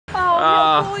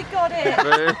it. Do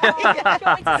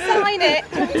you want me to sign it?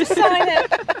 Do you want me to sign it?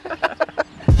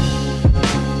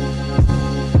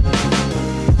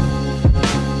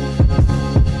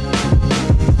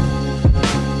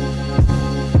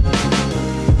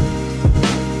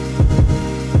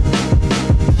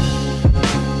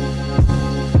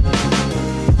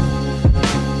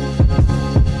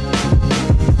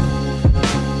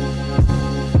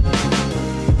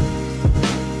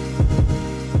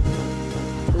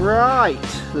 Right,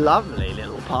 lovely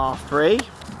little par 3. These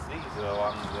are the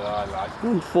ones that I like.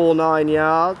 4-9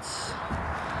 yards.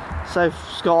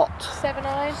 Soph's got 7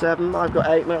 iron. 7. I've got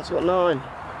 8. Matt's got 9.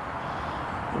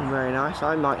 Very nice.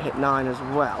 I might hit 9 as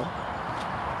well.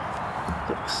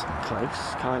 Looks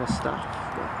close, kind of stuff.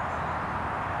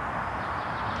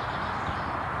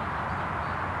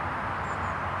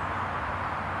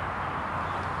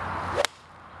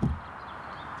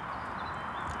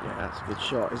 Yeah, that's a good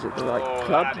shot. Is it the right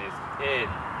club? That is in.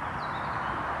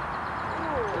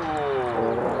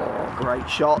 Oh, great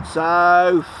shot,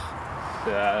 Soph.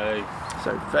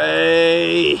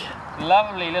 Sophie.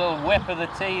 Lovely little whip of the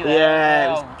tee there. Yeah,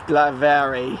 it was like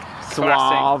very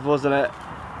suave, wasn't it?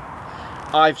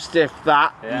 I've stiffed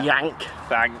that. Yeah. Yank.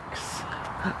 Thanks.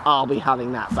 I'll be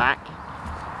having that back.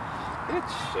 Good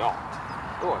shot.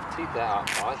 Oh, I've teed that up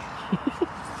nice.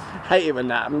 Hate it when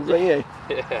that happens, don't you?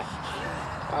 Yeah.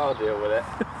 I'll deal with it.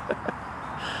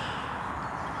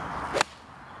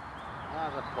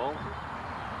 There's a pull.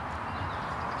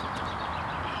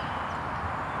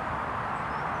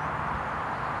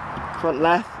 Front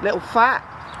left, little fat.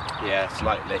 Yeah,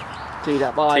 slightly. Teed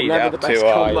up high, Teed never up the best too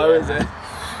high, combo, yeah. is it?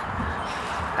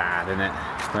 Bad, isn't it?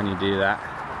 When you do that.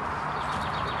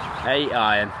 8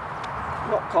 iron.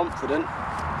 Not confident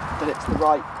that it's the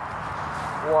right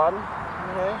one,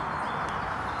 you know,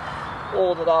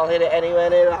 or that I'll hit it anywhere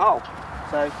near the hole.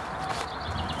 So,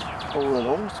 all in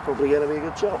all, it's probably going to be a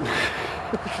good shot.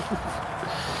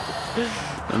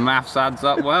 The maths adds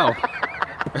up well.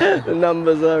 The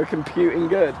numbers are computing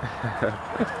good.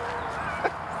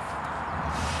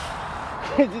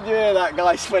 Did you hear that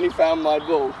guy when he found my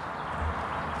ball?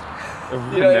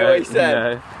 You know what he said?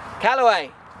 No.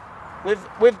 Callaway,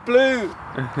 with blue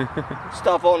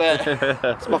stuff on it.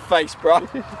 It's my face, bro.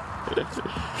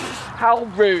 How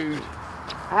rude.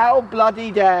 How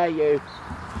bloody dare you.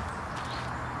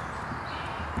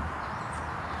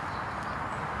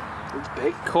 It's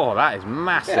big. Cool, that is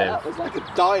massive. Yeah, that was like a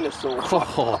dinosaur.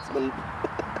 Oh.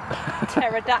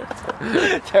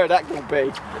 Pterodactyl. Pterodactyl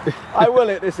bee. I will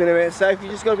hit this in a minute, Sophie.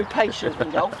 You just got to be patient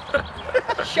in golf.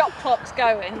 Shot clock's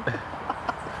going.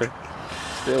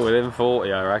 Still within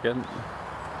 40, I reckon.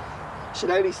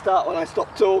 Should only start when I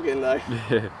stop talking, though.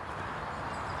 Yeah.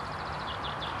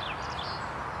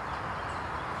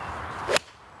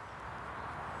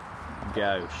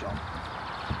 Go.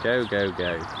 Go, go,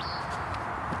 go.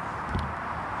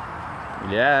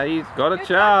 Yeah, he's got a Good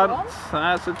chance.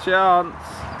 That's a chance.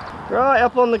 Right,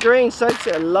 up on the green, Sophie's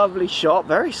hit a lovely shot.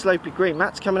 Very slopey green.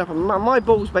 Matt's coming up, and my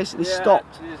ball's basically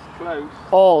stopped It's close.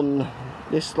 on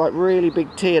this like really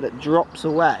big tier that drops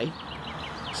away.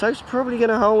 Soph's probably going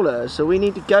to hold her, so we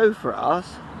need to go for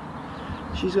us.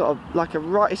 She's got a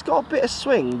right. It's got a bit of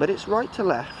swing, but it's right to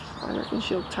left. I reckon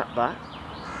she'll tap that.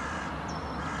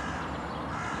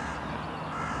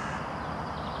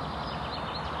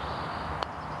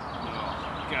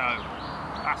 Go.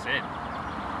 That's it.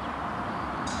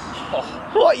 Oh.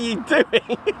 What are you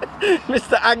doing?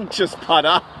 Mr. Anxious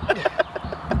Punter.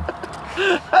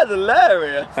 That's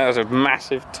hilarious. That was a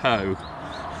massive toe.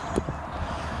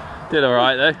 Did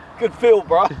alright though. Good feel,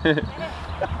 bro.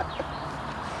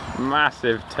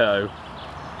 Massive toe.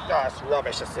 That's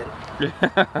rubbish, that's in.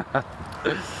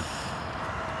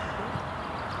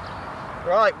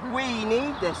 Right, we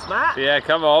need this, Matt. Yeah,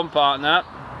 come on, partner.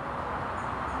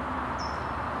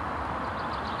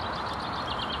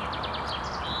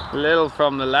 A little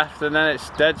from the left and then it's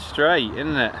dead straight,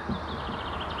 isn't it?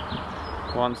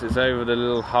 Once it's over the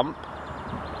little hump.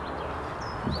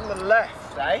 On the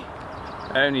left, eh?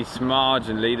 Only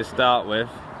marginally to start with.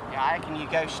 Yeah, I reckon you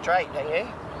go straight, don't you?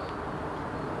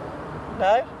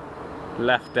 No?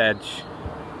 Left edge.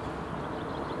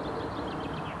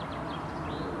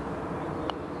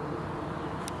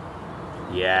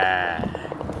 Yeah.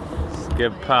 It's a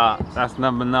good putt. That's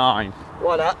number 9.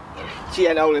 Why not? She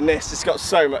ain't holding this, it's got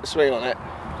so much swing on it.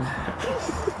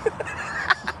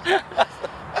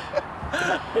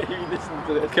 You listen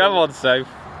to this. Come on, Soph.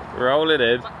 Roll it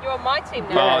in. You're on my team now.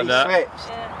 Yeah, he Partner. switched.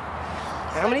 Yeah.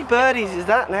 How many birdies is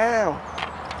that now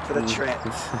for the trip?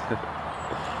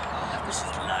 This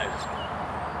is low.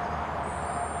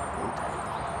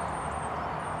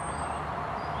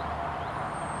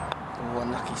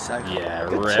 one, lucky Sophie. Yeah,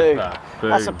 good ripper. Two.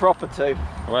 That's a proper two.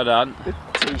 Well done. Good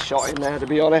tee shot in there, to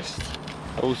be honest.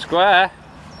 All square.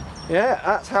 Yeah,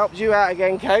 that's helped you out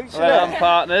again, coach. Well done,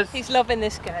 partners. He's loving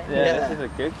this game. Yeah, this is a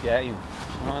good game.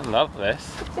 I love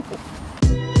this.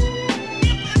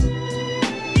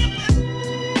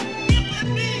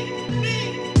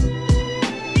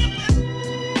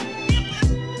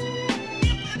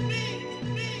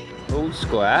 All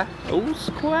square, all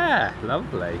square,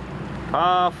 lovely.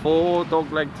 Par 4,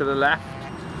 dog leg to the left,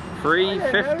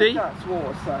 350. That's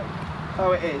water soap.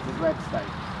 Oh, it is, it's red state.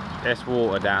 There's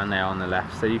water down there on the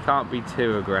left, so you can't be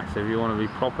too aggressive. You want to be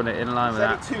propping it in line with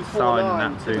that side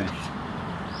and that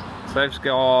boost. So let's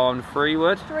go on 3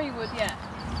 wood. 3 wood, yeah.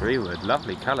 3 wood,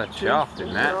 lovely coloured shaft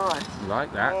in that. Nice.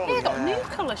 Like that. Oh, Yeah, got a new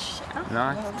colour shaft.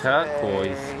 Nice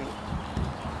turquoise.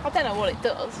 I don't know what it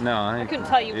does. No, I couldn't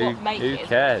tell you what make it is. Who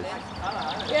cares?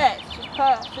 Yeah,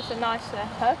 it's just a nice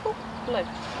purple, blue.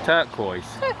 Turquoise.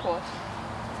 Turquoise.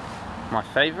 My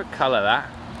favourite colour,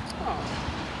 that. Oh.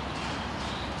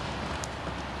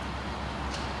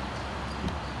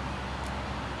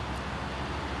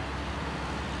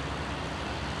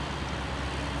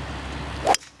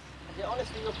 Is it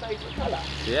honestly your favourite colour?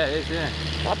 Yeah, it is, yeah.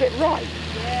 A bit right.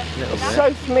 Yeah. Little bit.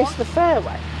 Sophie missed the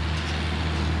fairway.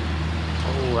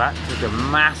 Oh, that took a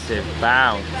massive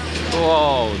bounce.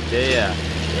 Oh dear.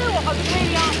 You know what, I was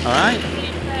really asking All right.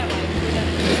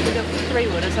 with a 3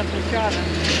 wood or something driver.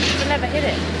 I never hit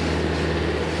it.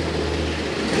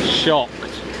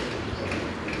 Shocked.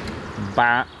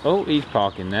 Oh, he's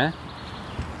parking there.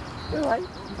 Alright,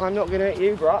 I'm not going to hit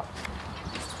you, Brock.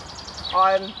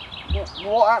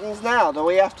 What happens now? Do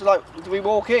we have to, do we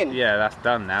walk in? Yeah, that's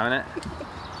done now, isn't it?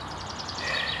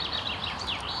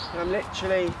 I'm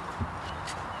literally...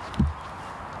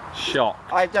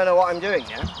 Shocked. I don't know what I'm doing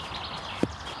here.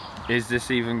 Is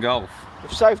this even golf?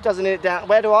 If Soph doesn't hit it down,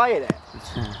 where do I hit it?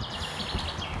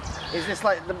 Is this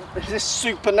is this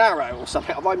super narrow or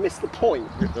something? Have I missed the point?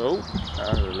 Oh, that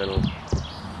was a little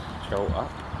jolt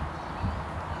up.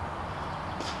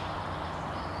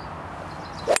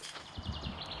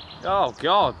 Oh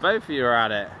God, both of you are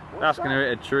at it. That's going to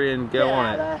hit a tree and go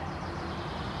on it.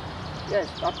 Yes,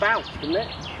 I bounced, didn't it?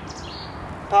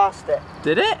 Past it.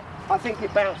 Did it? I think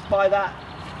it bounced by that,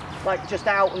 just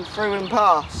out and through and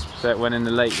past. So it went in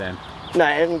the lake then?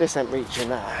 No, this ain't reaching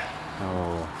that.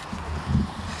 Oh,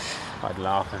 I'd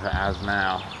laugh if it has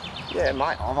now. Yeah, it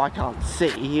might have, I can't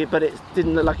see, but it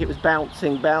didn't look like it was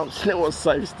bouncing. It was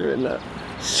Soph's doing that.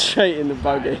 Straight in the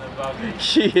buggy.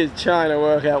 She is trying to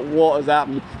work out what has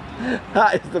happened.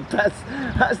 That is the best,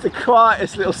 that's the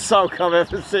quietest little sulk I've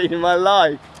ever seen in my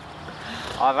life.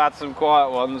 I've had some quiet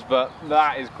ones, but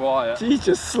that is quiet. She's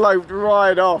just sloped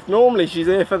right off. Normally she's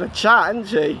here for the chat, isn't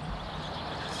she?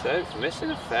 So,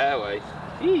 missing a fairway.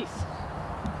 Jeez.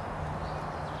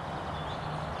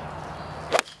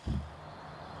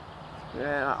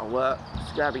 Yeah, that'll work.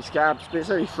 Scabby scabs, but it's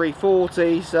only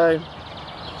 340, so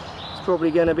it's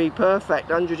probably going to be perfect.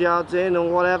 100 yards in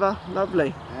or whatever.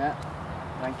 Lovely. Yeah,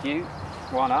 thank you.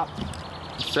 1 up.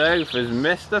 Soph has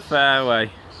missed the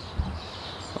fairway.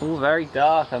 All very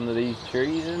dark under these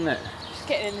trees, isn't it? Just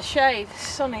getting in the shade. It's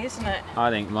sunny, isn't it?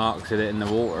 I think Mark's hit it in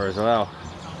the water as well.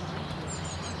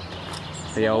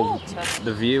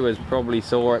 The viewers probably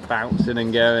saw it bouncing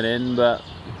and going in, but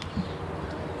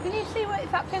Can you see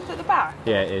if that pin's at the back?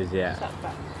 yeah, it is, yeah. It's at the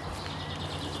back.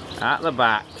 At the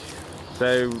back.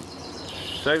 So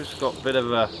Soph's got a bit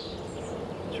of a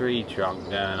tree trunk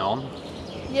going on.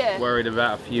 Yeah. Worried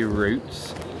about a few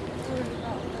roots.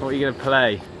 What are you going to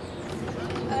play?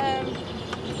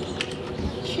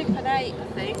 Chip an 8, I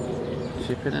think.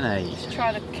 Chipping an 8. Just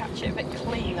try to catch it a bit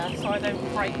cleaner so I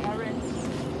don't break my wrist.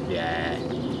 Yeah.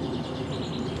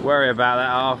 Worry about that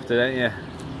after, don't you?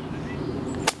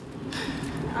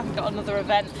 I haven't got another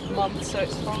event for months, so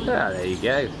it's fine. Yeah, there you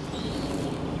go.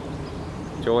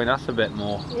 Join us a bit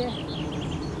more. Yeah.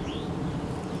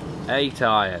 8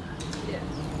 iron. Yeah.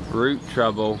 Root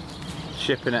trouble.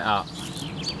 Chipping it up.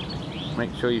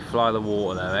 Make sure you fly the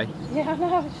water though, eh? Yeah, I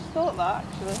know, I just thought that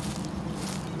actually.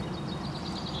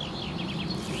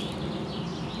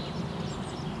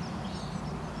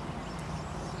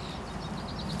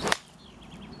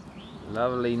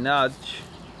 Lovely nudge.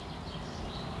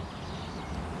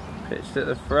 Pitched at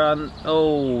the front.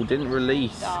 Oh, didn't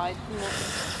release. Died.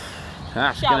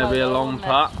 That's going to be a long wasn't it?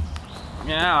 putt.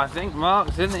 Yeah, I think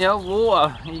Mark's in the old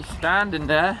water. He's standing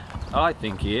there. I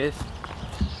think he is.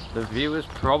 The viewers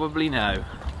probably know.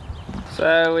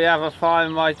 So we have a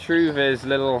Find My True Viz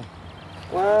little...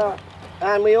 Well,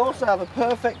 and we also have a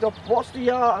perfect what's the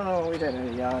yard? Oh, we don't know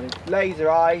the yard. Laser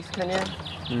eyes, can you?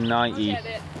 90. Get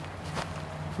it.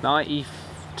 90,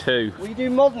 2. We do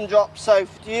modern drops,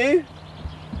 Soph, do you?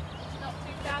 It's not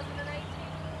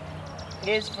 2018.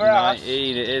 Here's for us.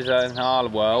 19, it is in our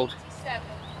world.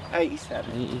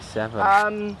 87.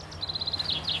 87.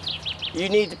 You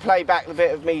need to play back the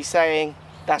bit of me saying,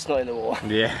 that's not in the water.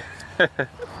 Yeah.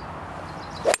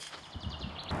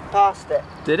 Past it.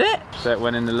 Did it? So it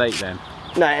went in the lake then?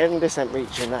 No, this ain't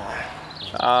reaching that.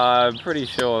 I'm pretty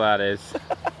sure that is.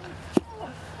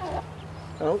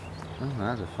 Oh. Oh,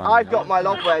 that's a funny I've got one. my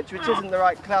lob wedge, which isn't the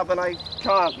right club, and I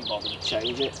can't be bothered to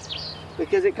change it.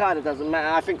 Because it kind of doesn't matter.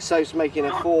 I think So's making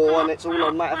a 4, and it's all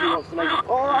on Matt if he wants to make it.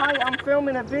 Alright, I'm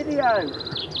filming a video.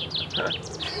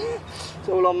 It's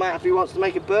all on Matt if he wants to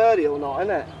make a birdie or not,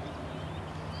 isn't it?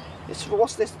 It's for,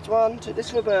 what's this one? This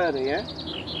is for birdie, yeah?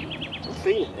 I'm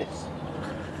feeling this.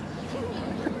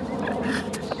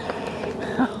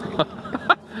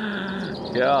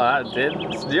 Yeah, that did.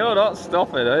 You're not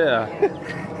stopping, are you?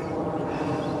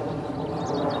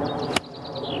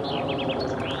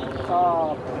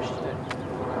 Oh, pushed it.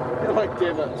 Got like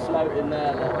divots floating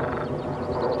there. Look.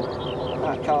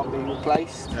 That can't be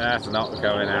replaced. That's not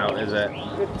going out, is it?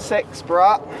 Good 6,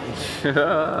 bruh.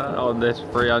 On this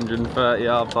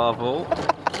 330-yard par 4.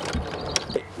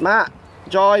 Matt,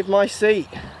 drive my seat.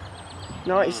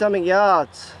 90 something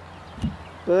yards.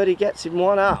 Birdie gets him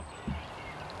 1 up.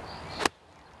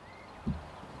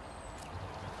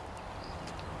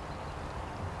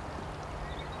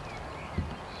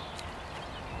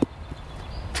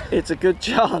 It's a good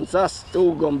chance. That's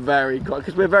all gone very quick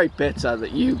because we're very bitter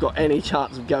that you got any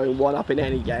chance of going 1 up in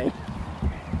any game.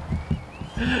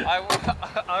 I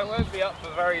won't be up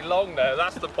for very long though,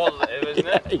 that's the positive, isn't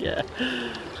it? Yeah.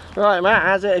 Right, Matt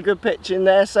has it. A good pitch in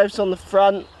there. Soph's on the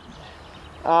front.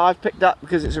 I've picked up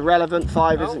because it's irrelevant.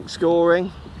 5 isn't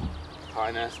scoring.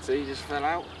 Pine ST just fell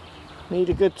out. Need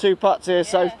a good 2 putts here,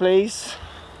 Soph, please.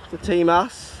 To team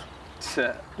us.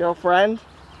 Girlfriend.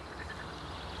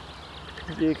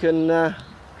 If you can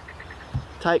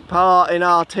take part in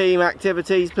our team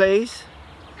activities, please.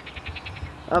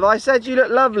 Have I said you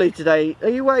look lovely today? Are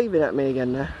you waving at me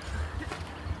again there?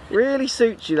 Really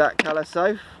suits you that colour,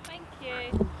 Soph. Thank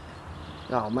you.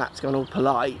 Oh, Matt's gone all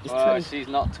polite. Well, she's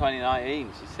not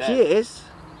 2019, she said. She is.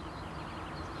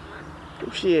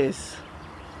 Oh, she is.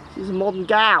 She's a modern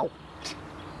gal.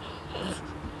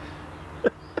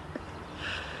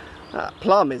 That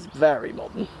plum is very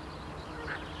modern.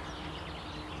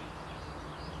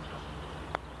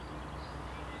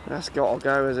 That's got to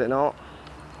go, is it not?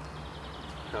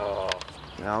 Oh,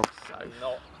 No, Soph.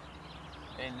 not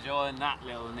enjoying that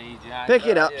little knee jack. Pick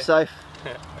it up, Soph.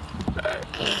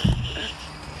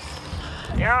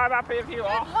 Yeah, I'm happy if you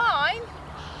are. Mine?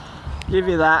 Give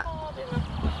you that.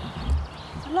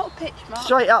 It's a lot of pitch, Mark.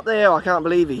 Straight up the hill. I can't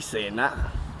believe he's seeing that.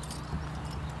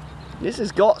 This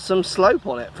has got some slope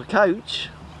on it for coach.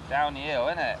 Down the hill,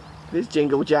 isn't it? This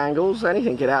jingle jangles,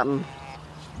 anything could happen.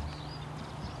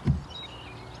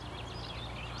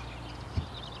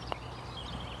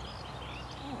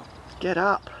 Get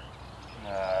up.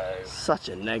 No. Such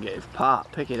a negative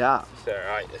part. Pick it up. It's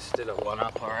alright, it's still at 1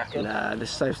 up, I reckon. Nah,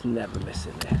 this Soph's never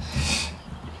missing this.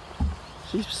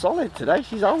 She's solid today.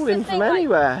 She's holding from like,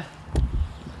 anywhere.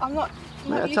 I'm not.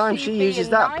 By the time she uses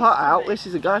that putt out, this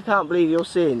is a guy. I can't believe you're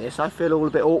seeing this. I feel all a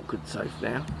bit awkward, Soph,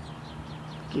 now.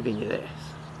 Giving you this.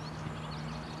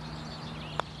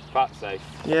 Putt safe.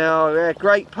 Yeah, oh, yeah,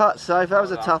 great putt, Soph. That was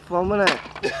a tough one, wasn't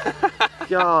it?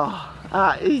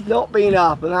 God, he's not been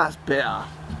up, and that's bitter.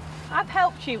 I've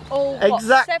helped you all.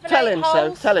 Exact. What, 7, Tell 8 him,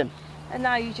 holes? Soph. Tell him. And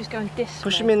now you just go and diss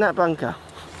Push me. him in that bunker.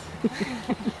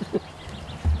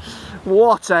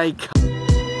 What a.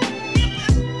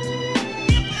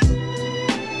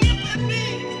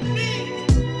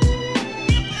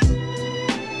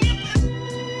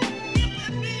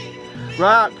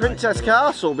 Right, Princess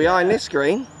Castle behind this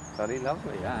screen. Bloody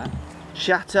lovely, yeah.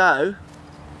 Chateau.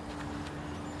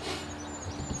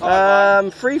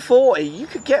 340. You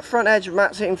could get front edge of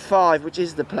Matt's hitting 5, which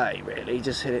is the play, really.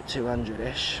 Just hit it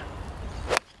 200-ish.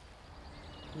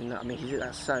 I mean, he hit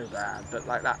that so bad, but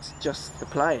like that's just the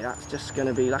play. That's just going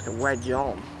to be like a wedge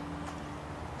on.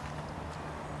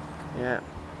 Yeah.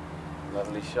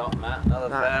 Lovely shot, Matt. Another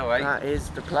fairway. That is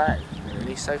the play.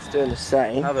 Really, Soph's doing the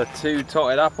same. Another 2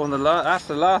 totted up on the last. That's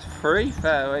the last 3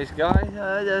 fairways, guys.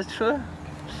 That's true.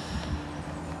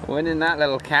 Winning that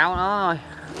little count, aren't I?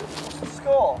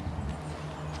 Score.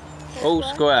 All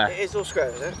square. It is all square,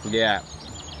 is it? Yeah.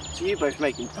 So you're both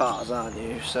making pars, aren't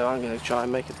you? So I'm going to try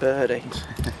and make a birdie.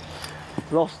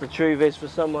 Lost the true viz for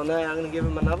someone there. I'm going to give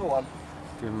him another one.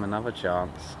 Give him another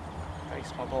chance.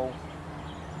 Face my ball.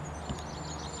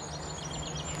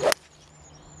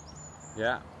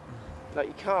 Yeah. Like,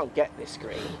 you can't get this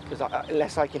green because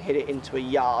unless I can hit it into a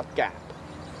yard gap.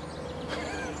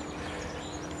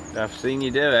 I've seen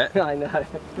you do it. I know.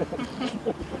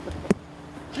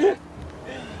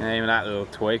 Aim that little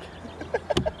twig.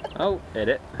 Oh, hit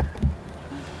it.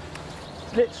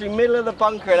 It's literally middle of the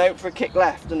bunker and out for a kick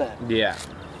left, isn't it? Yeah.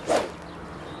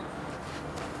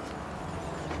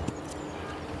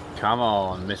 Come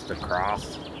on, Mr.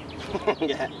 Cross.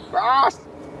 Yeah. Cross!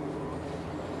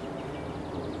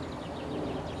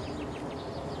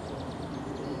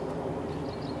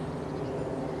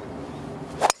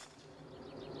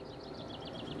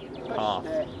 Half.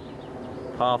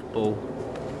 Half ball.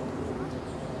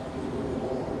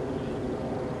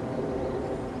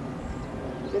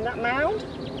 It's in that mound?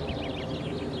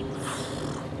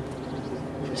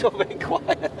 It's all a bit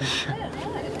quiet.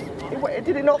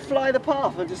 Did it not fly the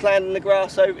path or just land in the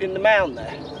grass in the mound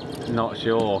there? Not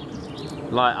sure.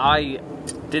 Like, I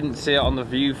didn't see it on the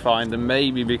viewfinder,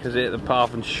 maybe because it hit the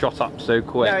path and shot up so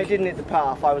quick. No, it didn't hit the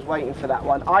path. I was waiting for that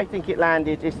one. I think it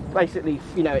landed, it's basically,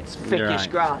 you know, it's thickish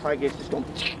Right. grass. I guess it's gone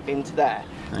into there.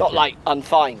 Okay. Not like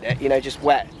unfined it, you know, just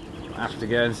wet. Have to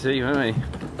go and see, won't we?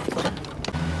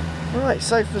 Right,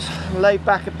 Sophie's laid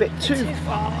back a bit too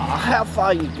far. How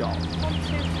far you got?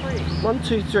 1,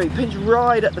 2, 3. Pinch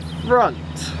right at the front,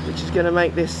 which is going to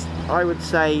make this, I would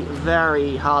say,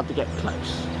 very hard to get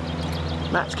close.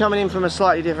 Matt's coming in from a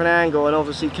slightly different angle and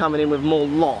obviously coming in with more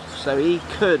loft, so he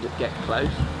could get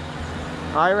close.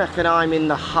 I reckon I'm in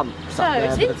the humps So up there,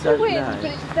 it's but I into don't wind, know.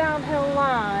 but it's downhill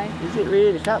lie. Is it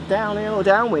really? It's that downhill or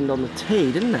downwind on the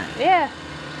tee, didn't it? Yeah.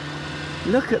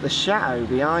 Look at the shadow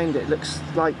behind it. Looks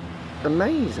like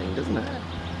amazing, doesn't it?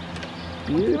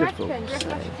 Beautiful. Do you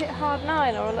reckon I should hit hard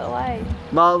 9 or a little 8?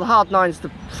 Well, the hard 9's the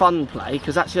fun play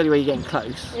because that's the only way you're getting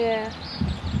close. Yeah.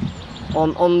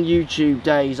 On YouTube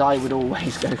days, I would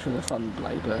always go for the fun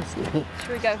play personally. Should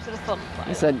we go to the fun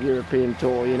play? It's a European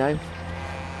tour, you know.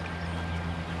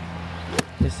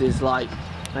 This is like,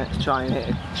 let's try and hit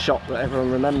a shot that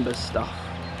everyone remembers stuff.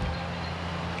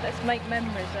 Let's make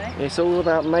memories, eh? It's all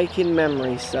about making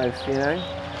memories, Soph, you know.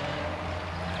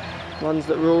 Ones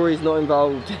that Rory's not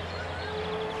involved in.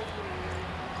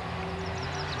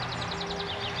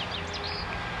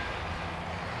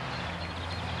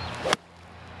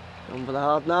 On for the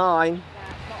hard 9. Yeah,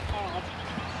 it's not hard.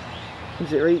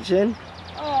 Is it reaching?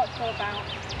 Oh, it's got a bounce.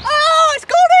 Oh, it's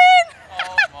gone in!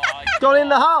 Oh my Gone in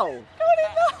the hole! Gone in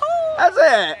the hole! Has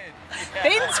it?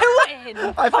 Into in!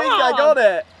 I think I got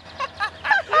it.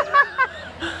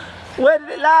 Where did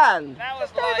it land? That was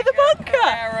Over like the bunker.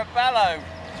 a Arabello.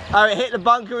 Oh, it hit the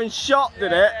bunker and shot,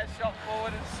 did it? Yeah, shot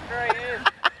forward and straight in.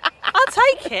 I'll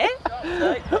take it.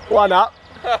 One up.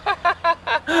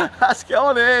 That's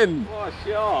gone in. What a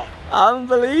shot.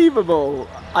 Unbelievable.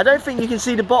 I don't think you can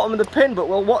see the bottom of the pin, but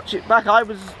we'll watch it back. I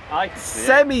was I could see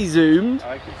semi-zoomed. it.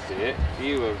 I could see it.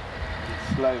 You were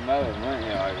slow-moing, weren't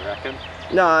you, I reckon?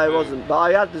 No, I wasn't, but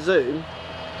I had the zoom.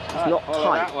 It's not follow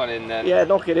tight. that one in then. Yeah,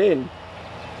 knock it in.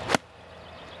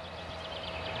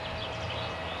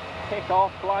 Kick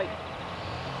off like...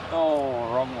 Oh,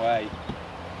 wrong way.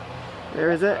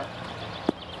 Where is it?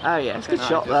 Oh yeah, it's a good I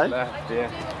shot just though. left, yeah.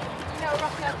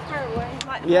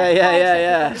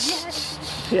 Yeah.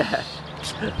 Yeah.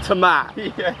 To Matt.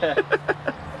 Yeah.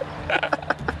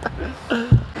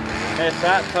 It's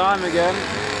that time again.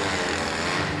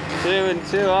 2 and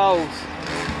 2 holes.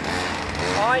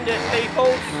 Find it, people.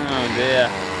 Oh dear.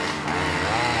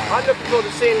 I'm looking forward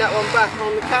to seeing that one back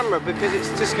on the camera because it's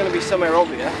just going to be somewhere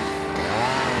obvious.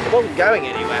 It wasn't going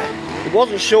anywhere. It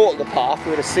wasn't short of the path, we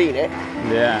would have seen it.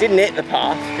 Yeah. It didn't hit the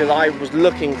path because I was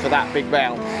looking for that big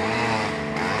bounce.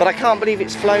 But I can't believe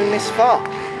it's flown this far.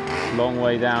 Long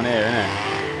way down here, isn't it?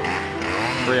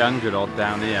 300 odd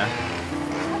down here.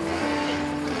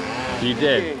 You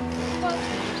did? You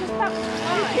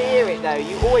hear it though,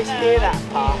 you always hear that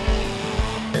path.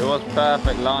 It was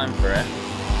perfect line for it.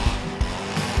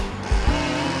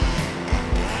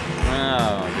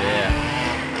 Oh dear.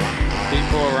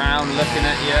 People around looking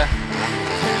at you.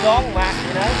 Too long, Matt,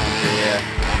 you know. Yeah.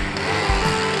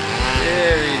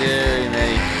 Deary, deary me.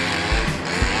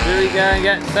 Do we go and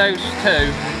get toast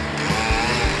too?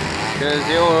 Because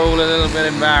you're all a little bit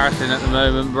embarrassing at the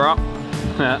moment, bro.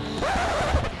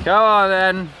 Come on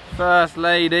then, first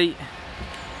lady.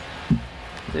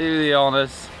 Do the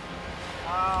honours.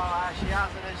 Oh, she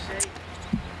hasn't, has she?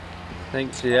 I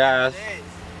think she has.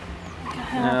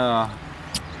 Oh,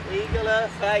 Eagle her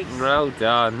face. well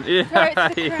done. Yeah.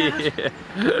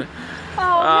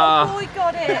 Oh, Oh. your boy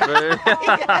got it. Do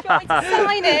you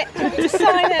want me to sign it? Do you want me to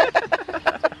sign it?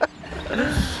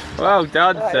 Well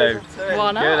done, Sue.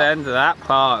 One Good up. end to that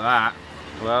part, that.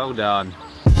 Well done.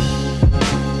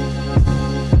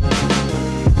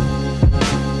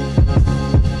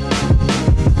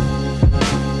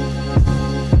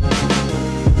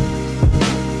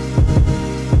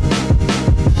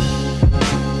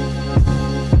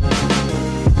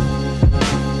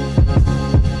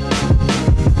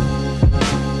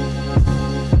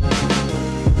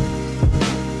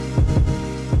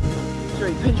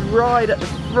 wide at the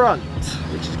front,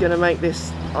 which is going to make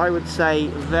this, I would say,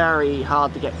 very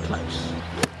hard to get close.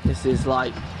 This is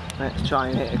like, let's try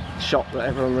and hit a shot that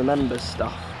everyone remembers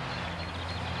stuff.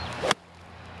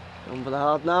 On for the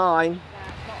hard 9. Yeah,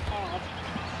 it's not hard.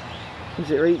 Is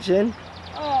it reaching?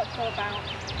 Oh, it's got a bounce.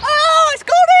 Oh, it's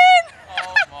gone in!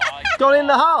 Oh my God. Gone in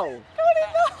the hole? Got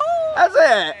in the hole! Has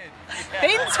it?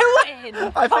 Into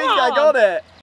in! I think I got it.